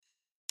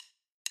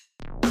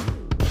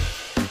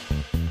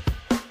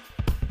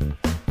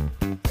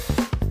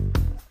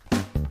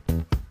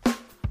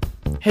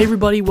Hey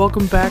everybody,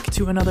 welcome back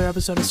to another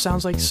episode of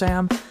Sounds Like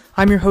Sam.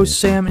 I'm your host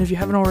Sam, and if you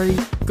haven't already,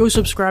 go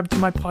subscribe to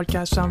my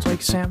podcast Sounds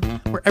Like Sam,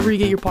 wherever you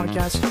get your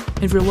podcasts.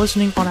 And if you're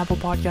listening on Apple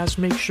Podcasts,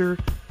 make sure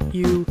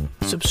you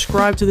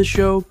subscribe to the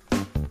show,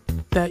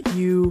 that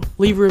you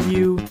leave a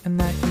review, and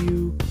that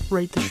you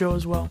rate the show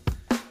as well.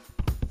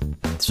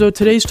 So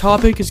today's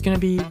topic is going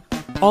to be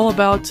all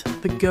about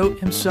the GOAT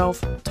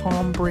himself,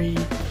 Tom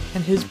Brady,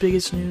 and his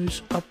biggest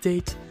news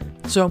update.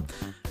 So,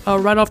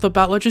 right off the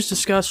bat, let's just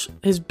discuss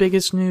his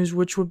biggest news,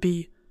 which would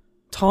be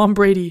Tom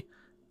Brady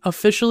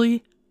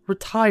officially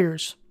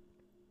retires.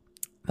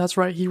 That's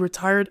right, he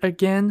retired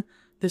again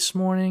this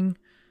morning,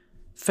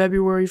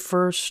 February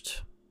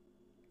 1st.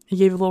 He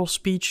gave a little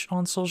speech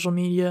on social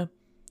media.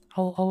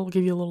 I'll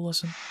give you a little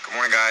listen. Good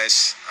morning,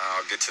 guys.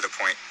 I'll get to the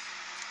point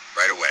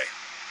right away.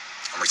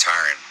 I'm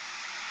retiring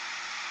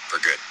for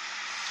good.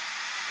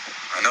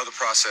 I know the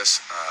process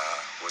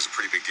was a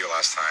pretty big deal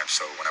last time,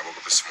 so when I woke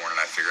up this morning,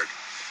 I figured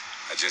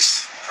I'd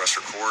just press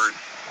record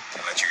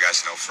and let you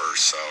guys know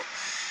first. So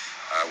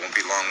I won't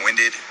be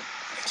long-winded.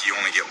 You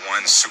only get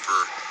one super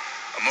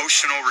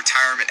emotional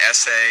retirement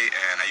essay,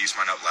 and I used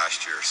mine up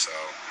last year. So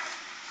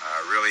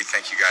really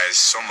thank you guys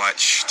so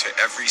much, to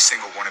every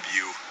single one of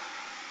you.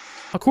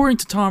 According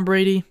to Tom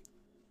Brady,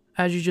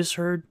 as you just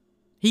heard,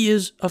 he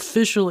is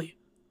officially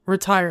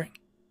retiring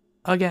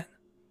again.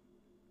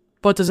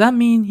 But does that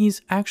mean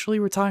he's actually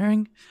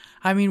retiring?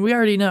 I mean, we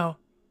already know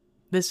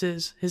this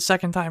is his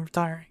second time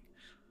retiring.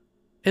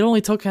 It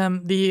only took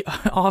him the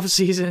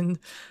offseason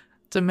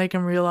to make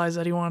him realize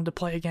that he wanted to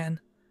play again.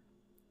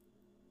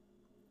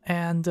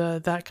 And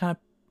that kind of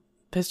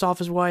pissed off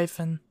his wife,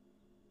 and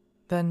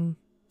then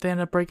they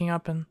ended up breaking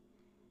up, and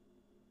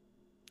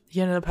he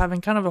ended up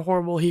having kind of a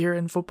horrible year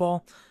in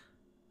football.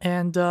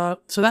 And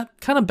so that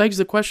kind of begs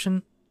the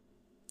question,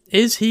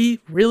 is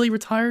he really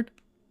retired?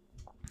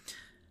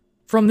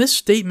 From this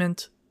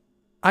statement,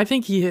 I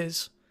think he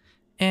is.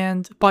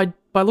 And by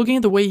looking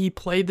at the way he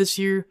played this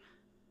year,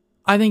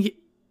 I think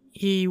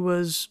he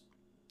was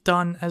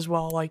done as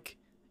well. Like,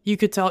 you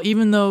could tell,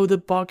 even though the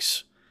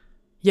Bucs,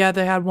 yeah,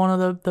 they had one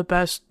of the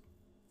best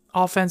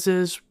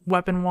offenses,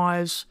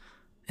 weapon-wise,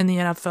 in the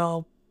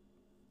NFL,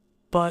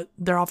 but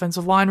their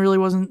offensive line really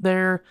wasn't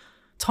there.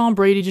 Tom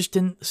Brady just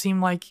didn't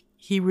seem like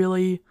he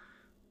really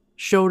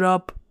showed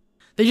up.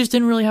 They just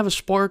didn't really have a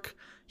spark.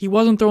 He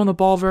wasn't throwing the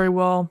ball very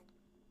well.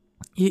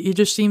 He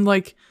just seemed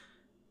like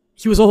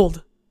he was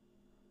old.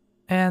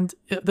 And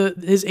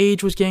his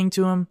age was getting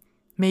to him.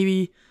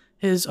 Maybe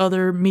his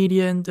other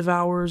media and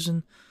devours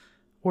and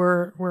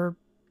were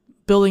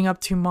building up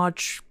too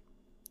much.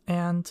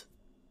 And,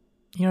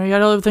 you know, he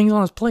had other things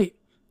on his plate.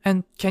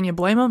 And can you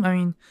blame him? I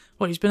mean,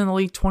 he's been in the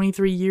league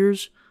 23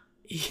 years.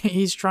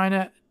 He's trying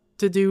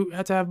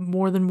to have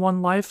more than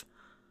one life.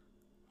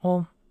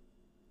 Well,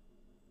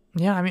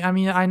 yeah, I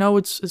mean, I know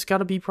it's got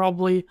to be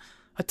probably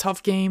a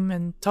tough game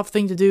and tough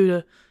thing to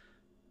do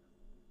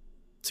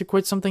to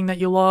quit something that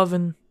you love,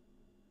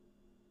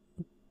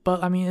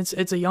 but I mean,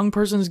 it's a young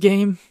person's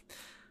game.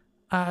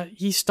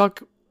 He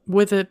stuck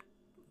with it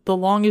the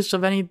longest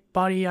of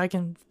anybody I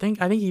can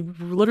think. I think he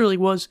literally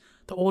was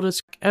the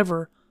oldest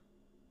ever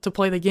to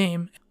play the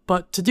game.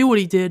 But to do what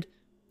he did,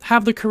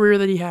 have the career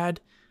that he had,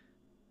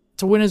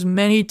 to win as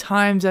many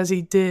times as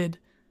he did,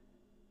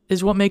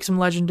 is what makes him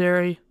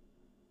legendary.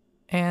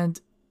 And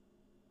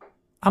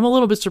I'm a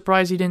little bit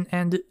surprised he didn't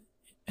end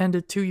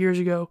it 2 years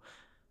ago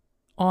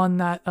on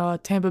that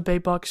Tampa Bay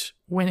Bucs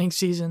winning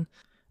season.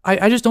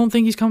 I just don't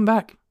think he's coming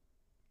back.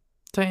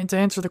 To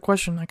answer the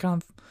question, I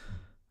kind of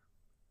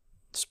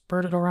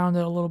spurred it around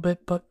it a little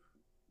bit, but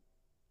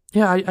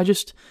yeah,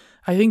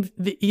 I think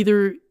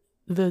either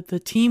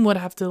the team would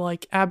have to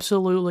like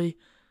absolutely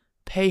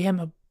pay him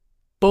a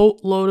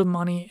boatload of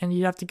money, and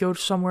he'd have to go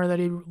somewhere that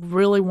he'd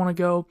really want to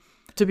go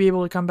to be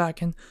able to come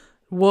back. And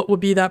what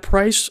would be that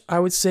price? I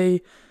would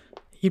say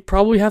he'd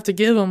probably have to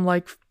give him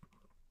like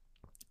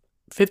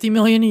 $50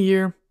 million a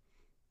year,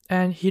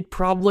 and he'd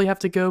probably have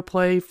to go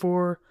play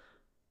for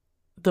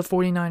the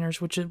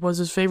 49ers, which was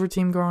his favorite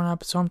team growing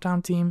up, his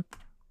hometown team.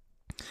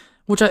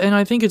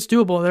 I think it's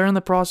doable. They're in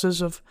the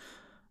process of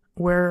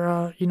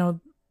where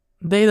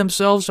they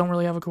themselves don't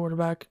really have a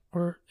quarterback,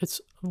 or it's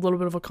a little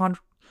bit of a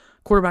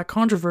quarterback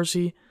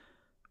controversy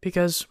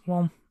because,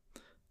 well,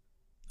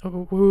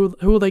 who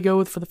will they go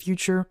with for the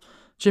future?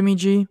 Jimmy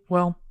G?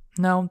 Well,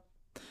 no.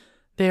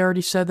 They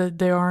already said that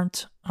they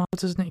aren't.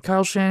 What's his name?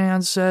 Kyle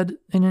Shanahan said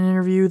in an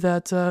interview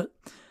that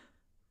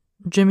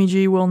Jimmy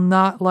G will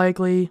not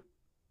likely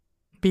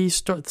be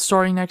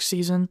starting next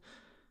season,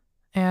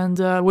 and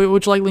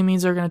which likely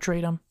means they're going to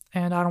trade him.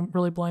 And I don't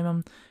really blame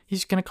him.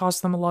 He's going to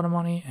cost them a lot of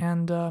money,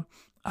 and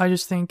I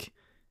just think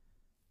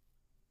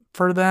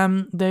for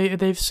them,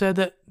 they've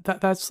said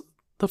that's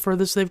the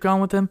furthest they've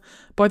gone with him.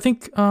 But I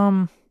think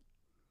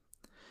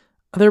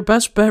their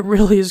best bet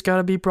really has got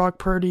to be Brock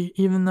Purdy,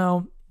 even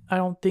though I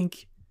don't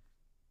think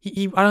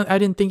I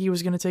didn't think he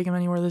was going to take him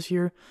anywhere this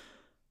year.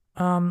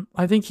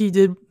 I think he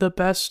did the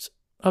best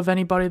of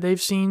anybody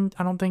they've seen.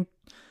 I don't think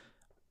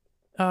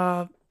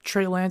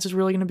Trey Lance is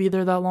really going to be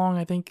there that long.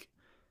 I think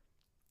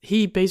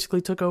he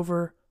basically took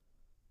over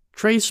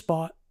Trey's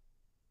spot.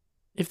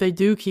 If they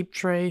do keep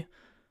Trey,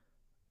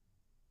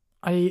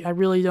 I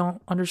really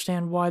don't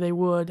understand why they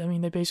would. I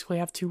mean, they basically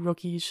have 2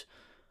 rookies,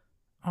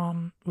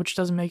 which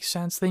doesn't make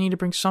sense. They need to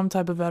bring some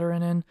type of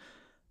veteran in.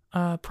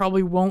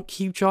 Probably won't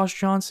keep Josh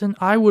Johnson.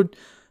 I would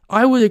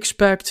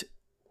expect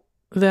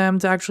them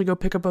to actually go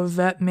pick up a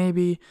vet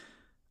maybe,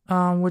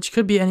 which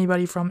could be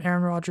anybody from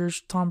Aaron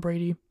Rodgers, Tom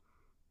Brady,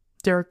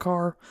 Derek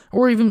Carr,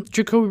 or even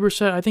Jacoby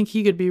Brissett. I think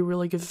he could be a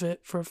really good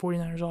fit for a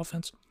 49ers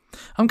offense.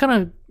 I'm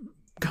kind of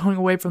going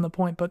away from the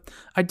point, but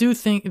I do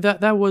think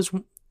that was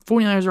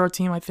 49ers are a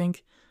team I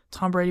think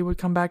Tom Brady would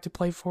come back to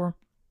play for.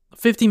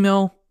 50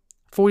 mil,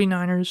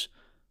 49ers.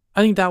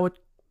 I think that would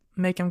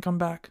make him come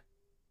back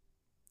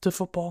to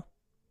football.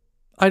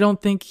 I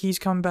don't think he's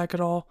coming back at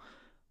all.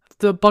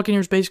 The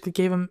Buccaneers basically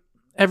gave him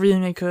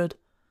everything they could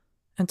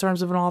in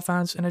terms of an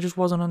offense, and it just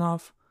wasn't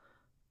enough.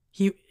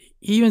 He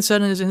even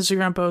said in his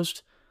Instagram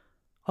post,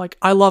 like,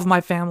 I love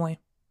my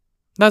family.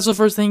 That's the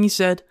first thing he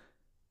said.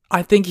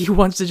 I think he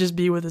wants to just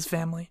be with his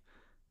family.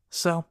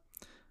 So,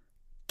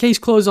 case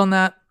closed on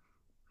that.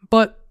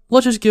 But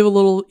let's just give a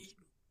little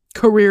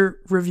career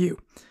review.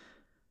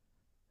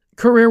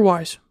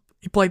 Career-wise,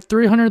 he played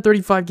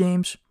 335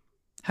 games,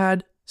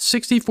 had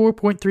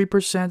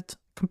 64.3%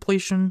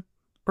 completion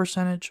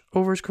percentage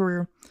over his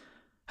career,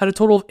 had a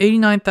total of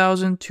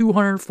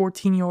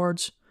 89,214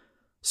 yards,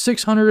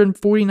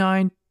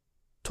 649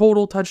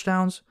 total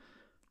touchdowns,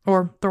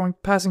 or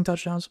passing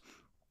touchdowns,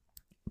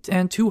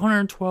 and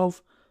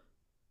 212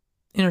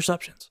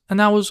 interceptions. And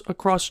that was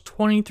across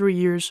 23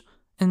 years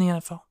in the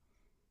NFL.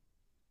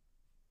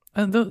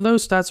 And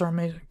those stats are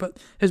amazing. But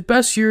his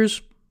best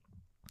years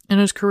in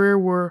his career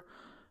were,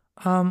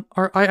 I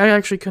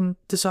actually couldn't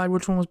decide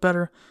which one was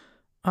better.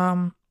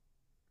 But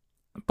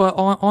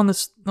on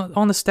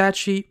the stat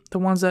sheet, the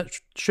ones that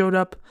showed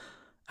up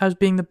as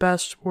being the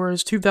best were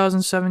his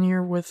 2007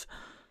 year with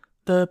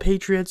the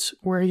Patriots,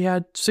 where he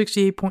had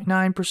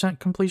 68.9%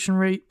 completion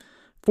rate,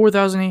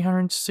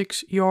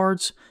 4,806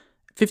 yards,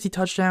 50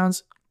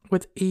 touchdowns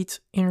with 8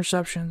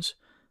 interceptions.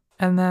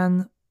 And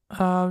then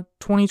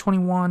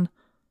 2021,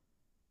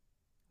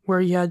 where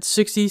he had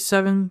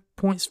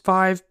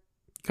 67.5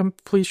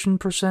 completion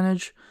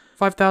percentage,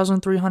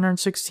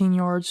 5,316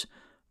 yards,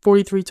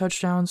 43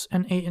 touchdowns,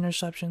 and 8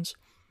 interceptions.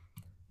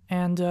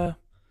 And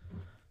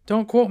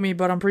don't quote me,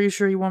 but I'm pretty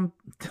sure he won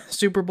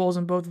Super Bowls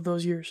in both of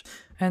those years.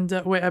 And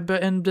I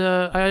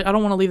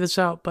don't want to leave this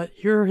out, but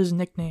here are his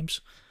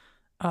nicknames: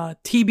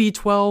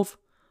 TB12,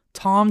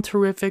 Tom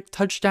Terrific,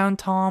 Touchdown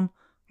Tom,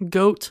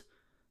 Goat,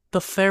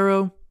 the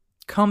Pharaoh,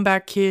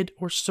 Comeback Kid,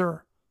 or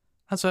Sir.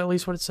 That's at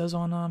least what it says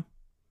on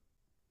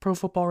Pro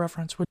Football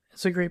Reference.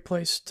 It's a great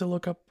place to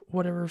look up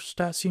whatever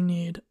stats you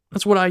need.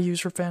 That's what I use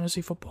for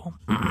fantasy football.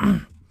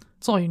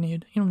 That's all you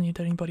need. You don't need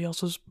anybody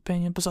else's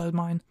opinion besides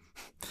mine.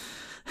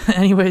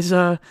 Anyways,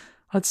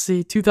 let's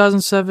see.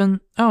 2007.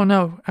 Oh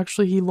no,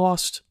 actually he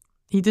lost.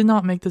 He did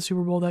not make the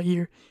Super Bowl that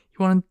year. He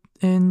won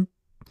in.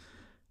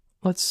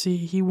 Let's see.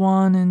 He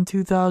won in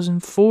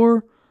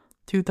 2004,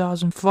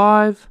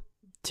 2005,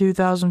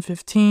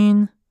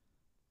 2015,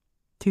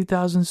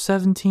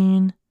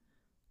 2017,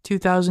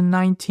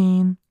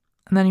 2019,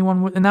 and then he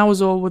won. And that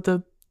was all with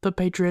the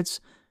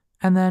Patriots.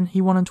 And then he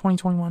won in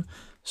 2021.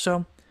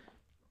 So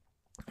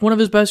one of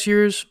his best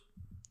years,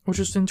 which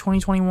was in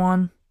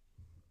 2021.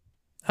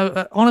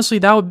 Honestly,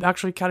 that would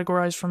actually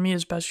categorize for me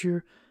as best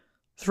year,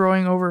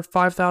 throwing over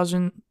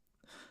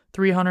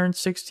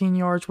 5,316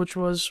 yards, which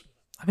was,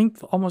 I think,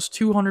 almost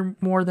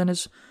 200 more than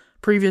his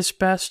previous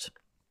best.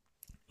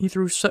 He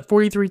threw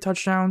 43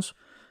 touchdowns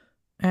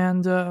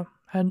and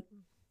had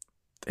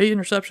 8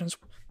 interceptions,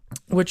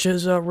 which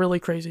is really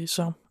crazy.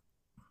 So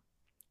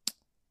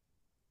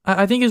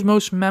I think his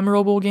most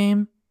memorable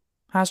game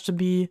has to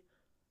be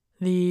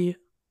the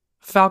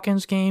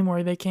Falcons game,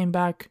 where they came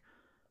back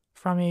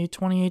from a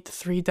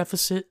 28-3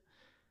 deficit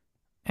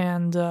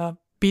and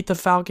beat the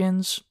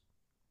Falcons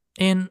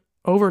in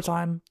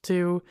overtime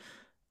to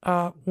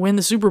win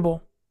the Super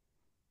Bowl.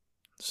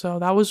 So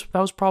that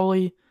was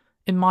probably,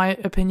 in my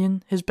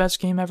opinion, his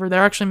best game ever.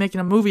 They're actually making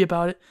a movie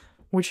about it,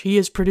 which he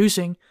is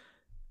producing,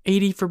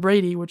 80 for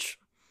Brady, which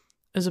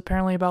is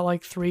apparently about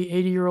like 3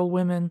 80-year-old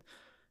women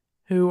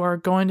who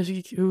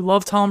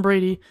love Tom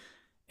Brady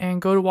and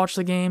go to watch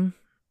the game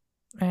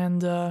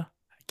and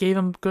gave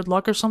him good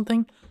luck or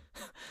something.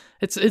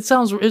 It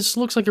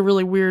looks like a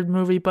really weird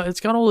movie, but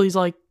it's got all these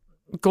like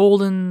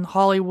golden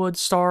Hollywood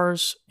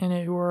stars in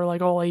it who are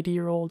like all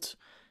 80-year-olds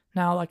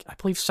now. Like I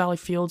believe Sally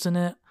Field's in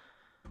it.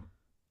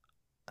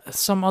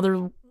 Some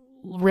other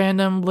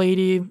random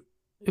lady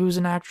who's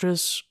an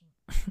actress,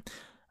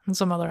 and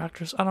some other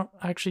actress. I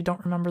actually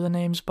don't remember the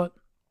names, but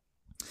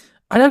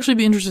I'd actually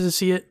be interested to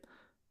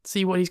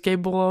see what he's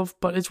capable of.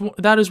 But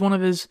that is one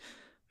of his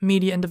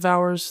media and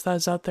devours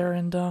that's out there,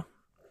 and I'm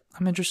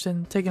interested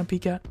in taking a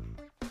peek at.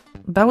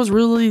 That was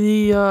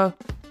really the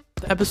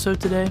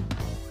episode today.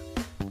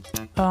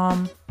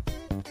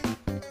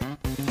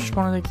 Just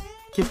wanted to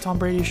give Tom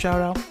Brady a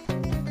shout out.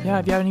 Yeah,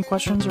 if you have any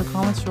questions or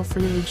comments, feel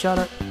free to reach out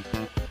at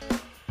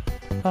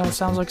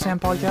Sounds Like Sam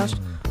Podcast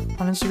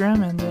on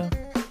Instagram, and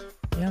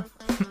yeah,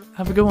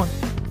 have a good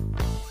one.